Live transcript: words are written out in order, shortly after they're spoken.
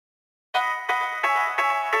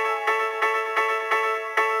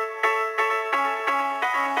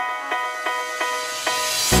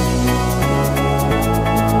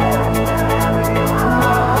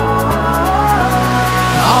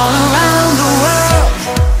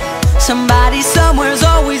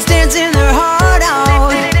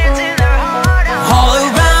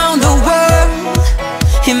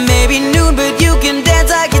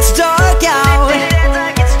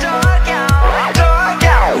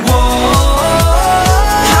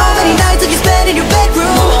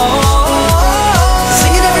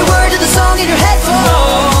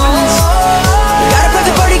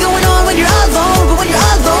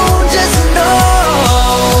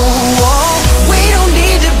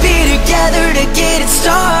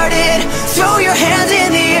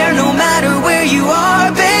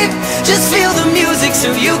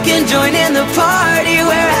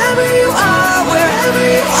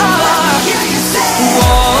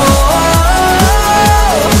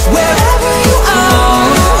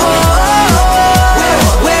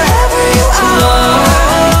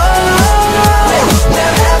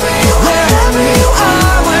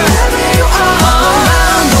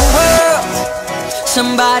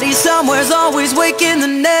Somebody somewhere's always waking the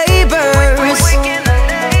neighbors.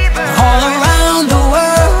 All around the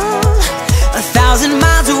world, 1,000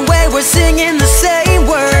 miles away, we're singing the same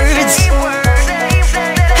words.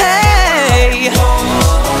 Hey,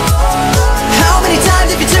 how many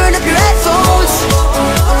times have you turned up your headphones,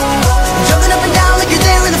 jumping up and down like you're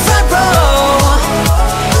there in the front row?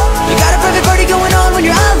 You got a private party going on when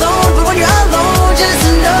you're alone, but when you're alone, just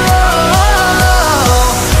know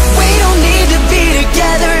we don't need to be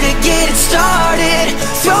together to get it started.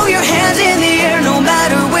 Throw your hands in the air no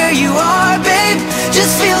matter where you are, babe.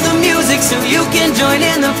 Just feel the music so you can join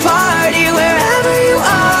in the party. Wherever you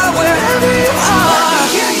are, wherever you are. Let me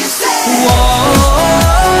hear you say, whoa,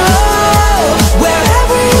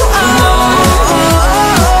 wherever you are,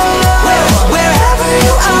 wherever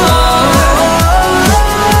you are,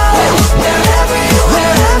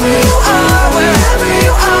 wherever you are, wherever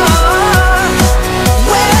you are.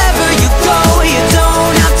 Wherever you go, you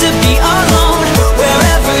don't have to be alone.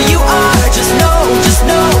 Wherever you are, just know, just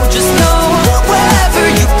know, just know. Wherever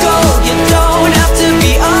you go, you don't have to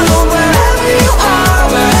be alone. Wherever you are,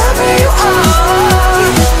 wherever you are.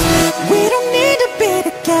 We don't need to be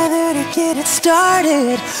together to get it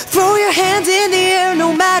started. Throw your hands in the air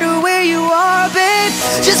no matter where you are, babe.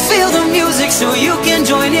 Just feel the music so you can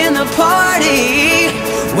join in the party.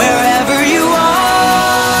 Wherever you are.